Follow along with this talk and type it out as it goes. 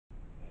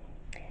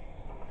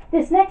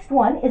This next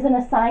one is an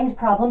assigned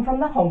problem from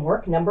the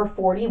homework, number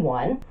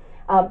 41.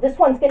 This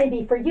one's going to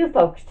be for you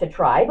folks to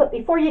try, but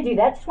before you do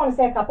that, just want to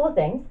say a couple of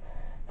things.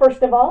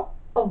 First of all,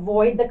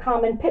 avoid the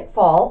common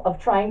pitfall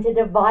of trying to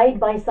divide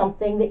by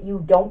something that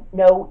you don't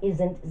know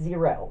isn't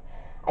 0.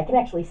 I can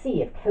actually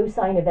see if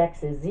cosine of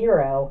x is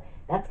 0,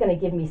 that's going to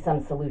give me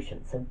some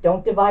solutions. So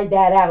don't divide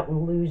that out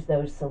and lose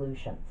those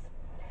solutions.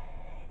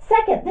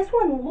 Second, this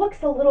one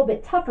looks a little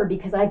bit tougher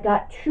because I've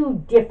got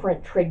two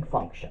different trig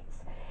functions.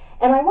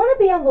 And I want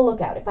to be on the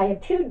lookout. If I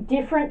have two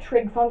different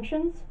trig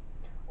functions,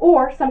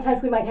 or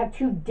sometimes we might have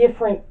two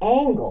different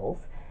angles,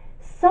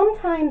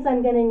 sometimes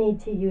I'm going to need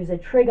to use a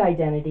trig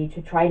identity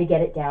to try to get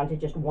it down to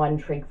just one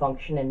trig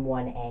function and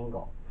one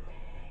angle.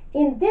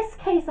 In this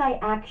case, I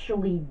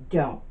actually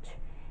don't.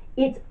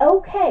 It's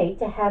okay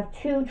to have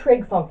two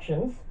trig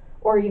functions,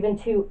 or even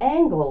two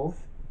angles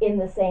in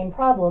the same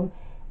problem,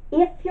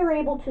 if you're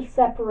able to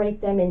separate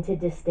them into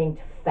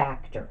distinct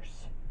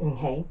factors,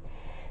 okay?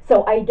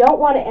 So I don't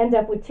want to end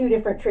up with two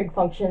different trig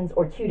functions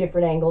or two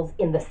different angles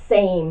in the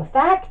same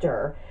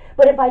factor,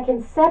 but if I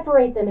can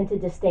separate them into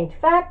distinct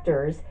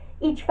factors,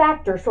 each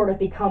factor sort of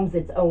becomes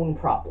its own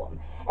problem.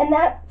 And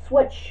that's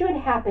what should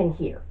happen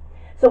here.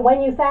 So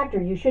when you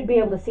factor, you should be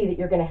able to see that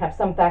you're going to have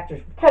some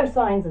factors with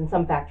cosines and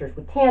some factors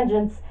with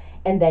tangents,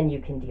 and then you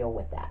can deal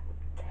with that.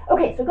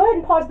 Okay, so go ahead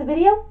and pause the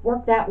video,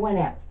 work that one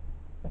out.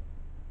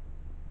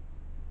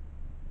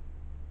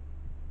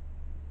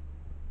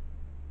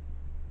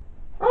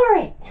 All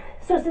right,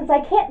 so since I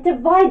can't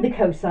divide the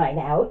cosine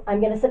out, I'm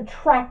going to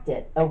subtract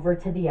it over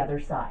to the other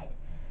side.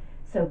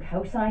 So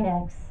cosine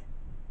x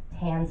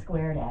tan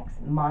squared x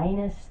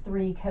minus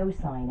 3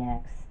 cosine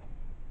x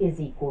is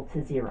equal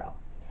to 0.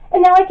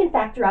 And now I can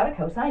factor out a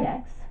cosine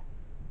x,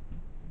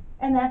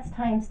 and that's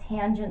times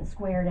tangent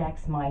squared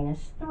x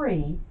minus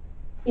 3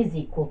 is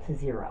equal to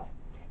 0.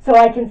 So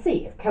I can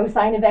see if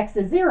cosine of x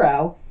is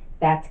 0,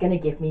 that's going to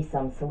give me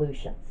some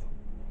solutions.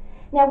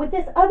 Now with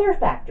this other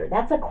factor,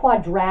 that's a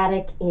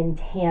quadratic in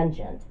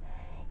tangent.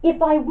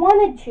 If I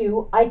wanted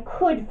to, I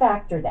could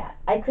factor that.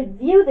 I could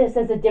view this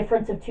as a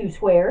difference of two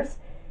squares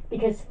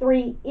because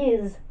 3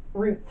 is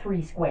root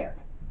 3 squared.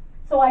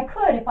 So I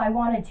could, if I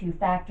wanted to,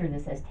 factor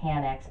this as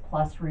tan x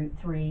plus root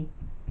 3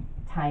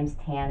 times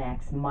tan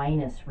x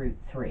minus root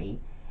 3,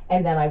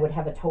 and then I would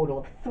have a total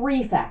of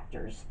 3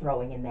 factors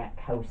throwing in that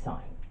cosine.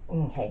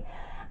 Okay,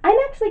 I'm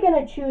actually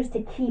going to choose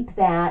to keep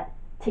that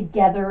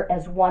together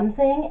as one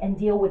thing and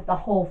deal with the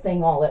whole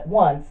thing all at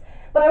once.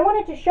 But I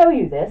wanted to show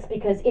you this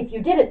because if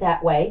you did it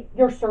that way,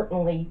 you're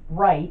certainly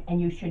right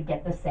and you should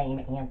get the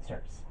same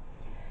answers.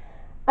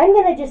 I'm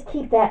going to just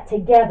keep that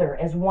together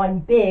as one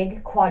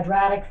big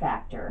quadratic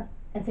factor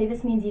and say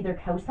this means either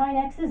cosine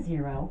x is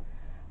 0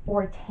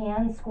 or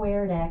tan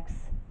squared x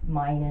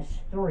minus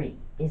 3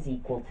 is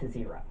equal to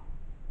 0.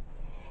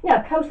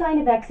 Now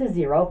cosine of x is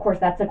 0, of course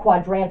that's a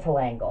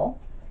quadrantal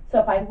angle. So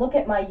if I look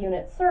at my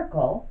unit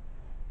circle,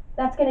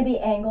 that's going to be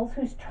angles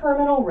whose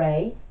terminal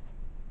ray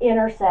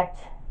intersect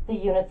the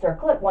unit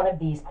circle at one of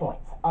these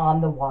points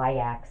on the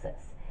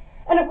y-axis.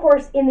 And of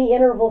course, in the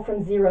interval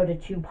from 0 to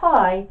 2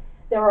 pi,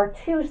 there are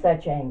two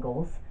such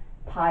angles,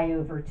 pi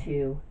over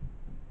 2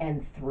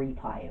 and 3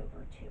 pi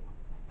over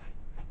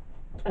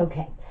 2.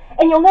 Okay,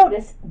 and you'll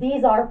notice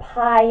these are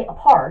pi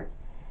apart,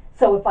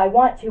 so if I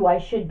want to, I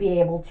should be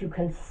able to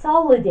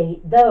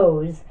consolidate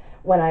those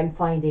when I'm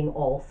finding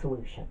all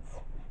solutions.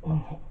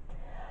 Okay.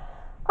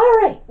 All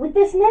right, with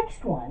this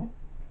next one,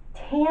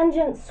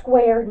 tangent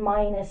squared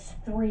minus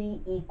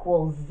 3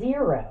 equals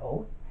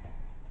 0,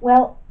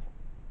 well,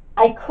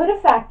 I could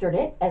have factored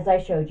it, as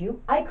I showed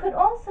you. I could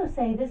also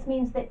say this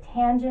means that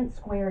tangent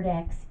squared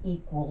x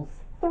equals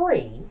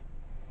 3,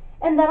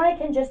 and then I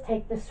can just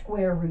take the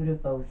square root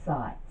of both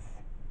sides.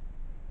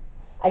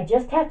 I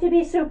just have to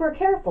be super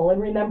careful and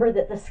remember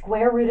that the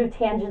square root of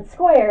tangent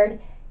squared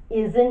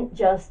isn't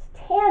just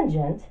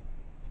tangent,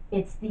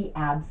 it's the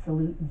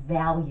absolute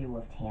value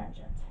of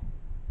tangent.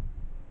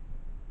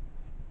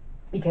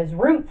 Because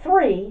root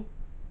 3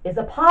 is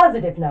a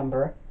positive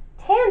number,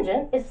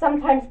 tangent is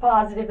sometimes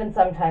positive and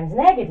sometimes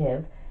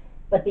negative,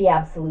 but the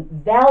absolute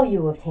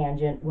value of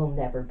tangent will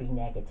never be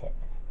negative.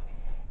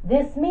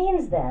 This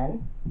means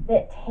then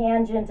that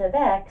tangent of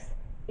x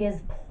is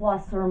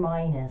plus or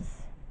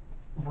minus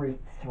root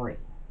 3.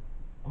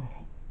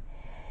 Okay.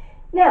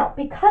 Now,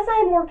 because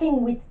I'm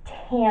working with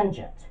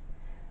tangent,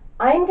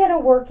 I'm going to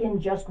work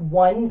in just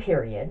one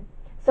period,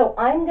 so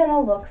I'm going to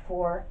look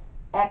for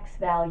x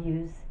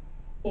values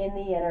in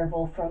the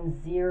interval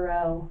from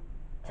 0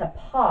 to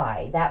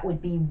pi. That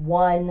would be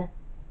one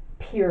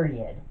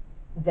period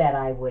that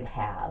I would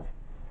have.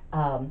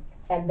 And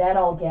then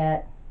I'll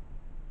get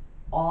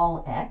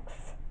all x,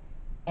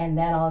 and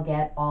then I'll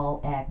get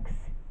all x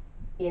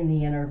in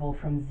the interval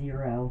from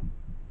 0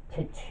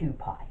 to 2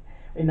 pi.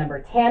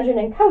 Remember, tangent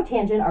and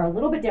cotangent are a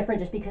little bit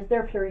different just because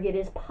their period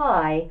is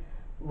pi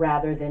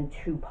rather than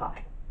 2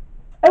 pi.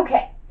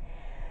 Okay.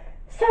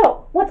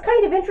 So what's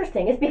kind of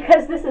interesting is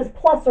because this is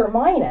plus or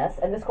minus,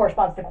 and this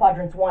corresponds to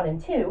quadrants 1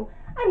 and 2,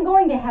 I'm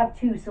going to have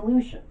two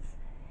solutions.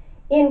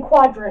 In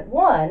quadrant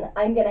 1,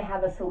 I'm going to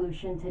have a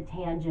solution to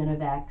tangent of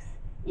x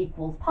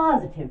equals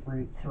positive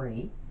root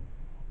 3.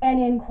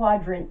 And in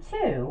quadrant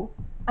 2,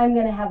 I'm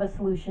going to have a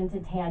solution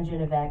to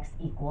tangent of x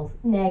equals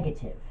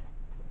negative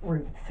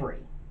root 3.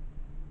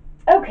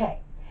 Okay,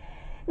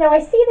 now I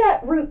see that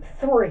root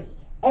 3,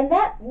 and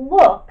that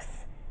looks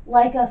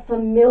like a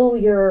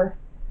familiar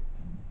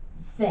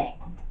thing.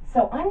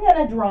 So I'm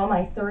going to draw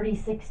my 30,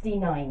 60,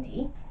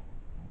 90.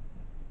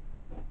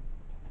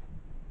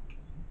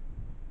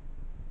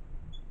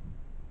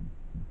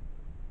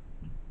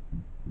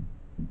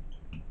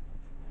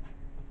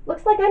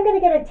 Looks like I'm going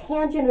to get a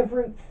tangent of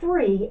root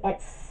 3 at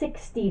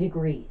 60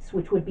 degrees,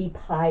 which would be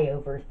pi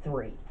over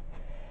 3.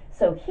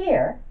 So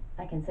here,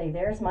 I can say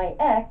there's my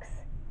x.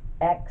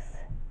 X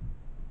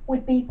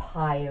would be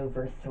pi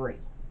over 3.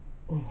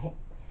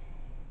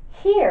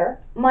 Here,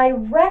 my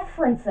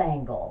reference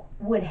angle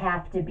would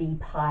have to be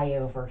pi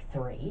over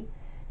 3,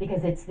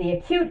 because it's the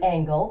acute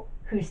angle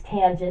whose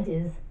tangent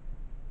is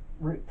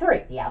root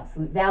 3, the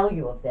absolute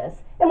value of this.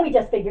 And we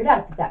just figured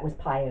out that that was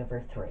pi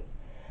over 3.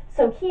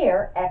 So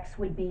here, x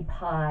would be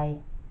pi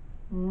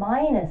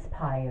minus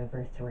pi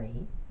over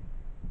 3.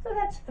 So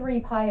that's 3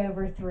 pi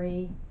over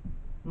 3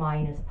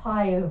 minus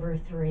pi over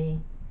 3.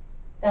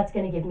 That's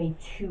going to give me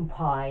 2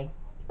 pi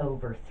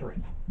over 3.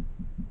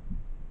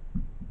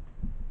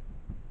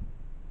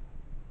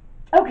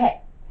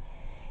 Okay,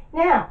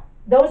 now,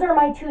 those are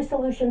my two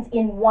solutions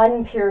in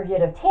one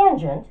period of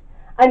tangent.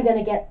 I'm going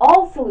to get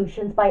all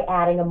solutions by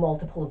adding a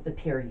multiple of the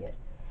period.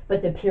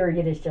 But the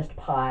period is just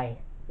pi,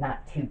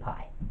 not 2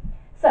 pi.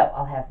 So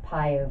I'll have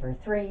pi over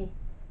 3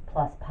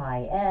 plus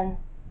pi n,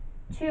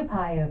 2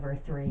 pi over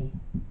 3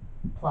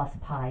 plus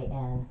pi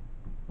n,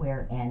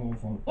 where n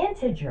is an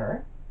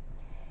integer.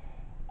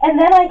 And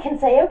then I can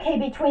say, okay,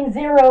 between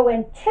 0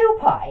 and 2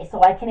 pi,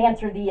 so I can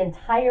answer the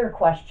entire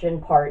question,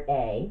 part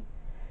A.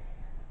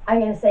 I'm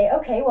going to say,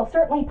 okay, well,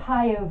 certainly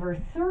pi over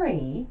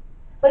 3,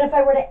 but if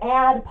I were to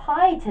add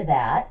pi to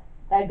that,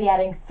 that'd be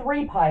adding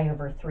 3 pi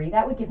over 3.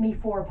 That would give me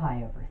 4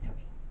 pi over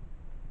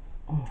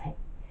 3. Okay.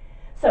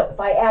 So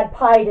if I add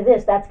pi to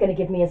this, that's going to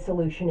give me a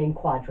solution in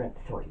quadrant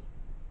 3.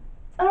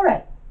 All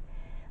right,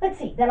 let's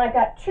see. Then I've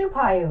got 2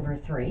 pi over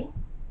 3.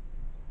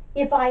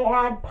 If I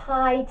add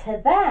pi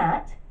to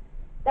that,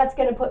 that's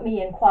going to put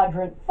me in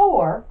quadrant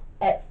 4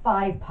 at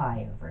 5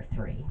 pi over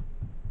 3.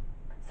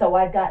 So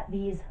I've got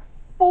these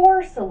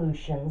 4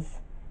 solutions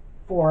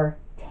for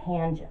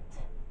tangent.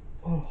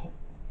 Okay.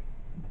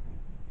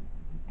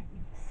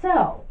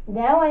 So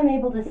now I'm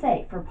able to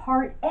say for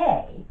part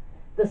A,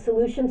 the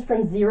solutions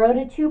from 0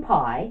 to 2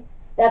 pi,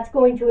 that's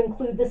going to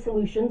include the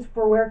solutions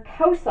for where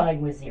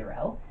cosine was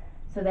 0.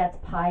 So that's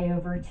pi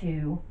over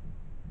 2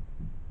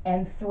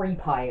 and 3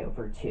 pi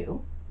over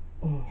 2.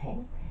 Okay.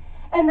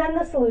 And then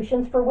the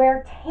solutions for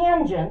where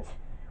tangent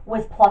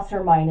was plus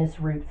or minus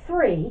root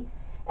 3,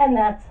 and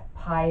that's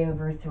pi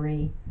over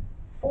 3,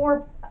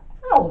 4,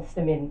 I'll list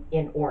them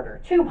in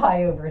order, 2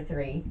 pi over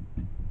 3,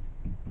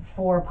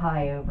 4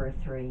 pi over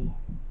 3,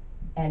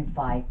 and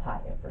 5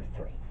 pi over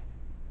 3.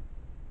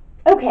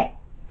 Okay,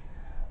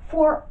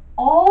 for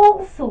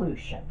all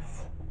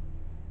solutions,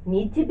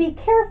 need to be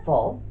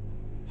careful.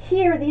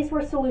 Here, these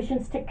were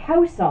solutions to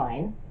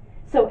cosine,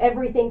 so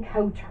everything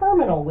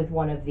coterminal with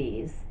one of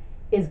these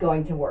is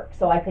going to work.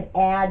 So I could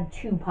add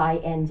 2 pi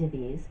n to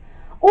these.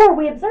 Or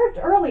we observed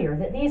earlier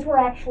that these were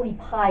actually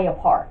pi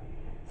apart.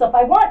 So if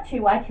I want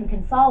to, I can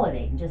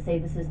consolidate and just say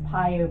this is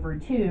pi over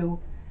 2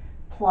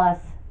 plus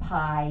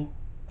pi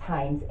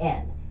times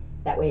n.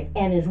 That way if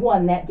n is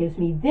 1, that gives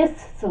me this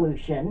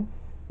solution.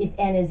 If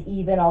n is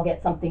even, I'll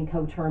get something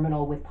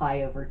coterminal with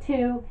pi over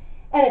 2.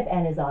 And if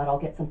n is odd, I'll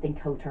get something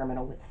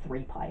coterminal with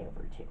 3 pi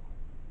over 2.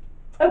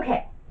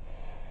 Okay.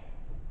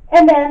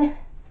 And then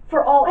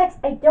for all x,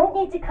 I don't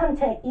need to come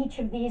to each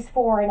of these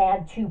 4 and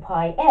add 2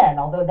 pi n,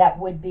 although that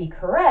would be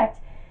correct.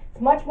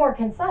 It's much more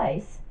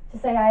concise to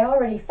say I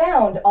already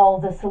found all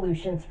the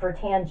solutions for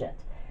tangent.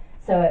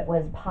 So it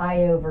was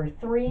pi over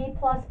 3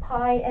 plus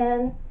pi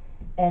n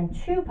and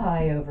 2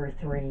 pi over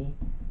 3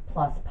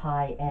 plus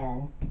pi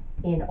n.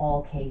 In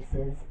all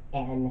cases,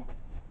 n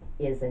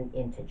is an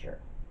integer.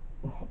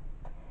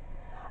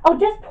 I'll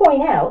just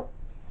point out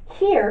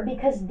here,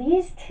 because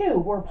these two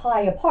were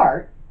pi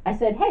apart, I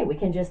said, hey, we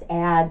can just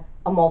add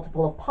a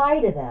multiple of pi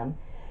to them.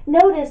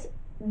 Notice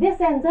this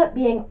ends up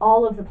being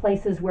all of the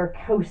places where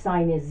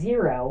cosine is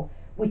 0,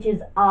 which is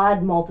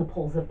odd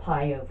multiples of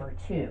pi over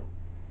 2.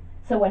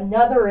 So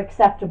another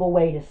acceptable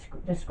way to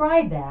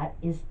describe that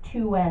is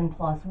 2n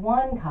plus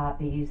 1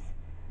 copies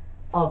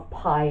of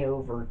pi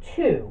over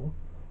 2.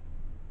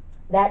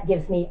 That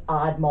gives me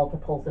odd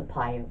multiples of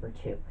pi over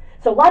 2.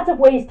 So lots of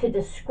ways to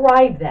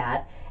describe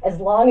that. As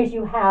long as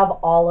you have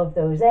all of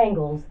those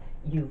angles,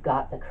 you've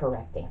got the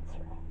correct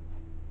answer.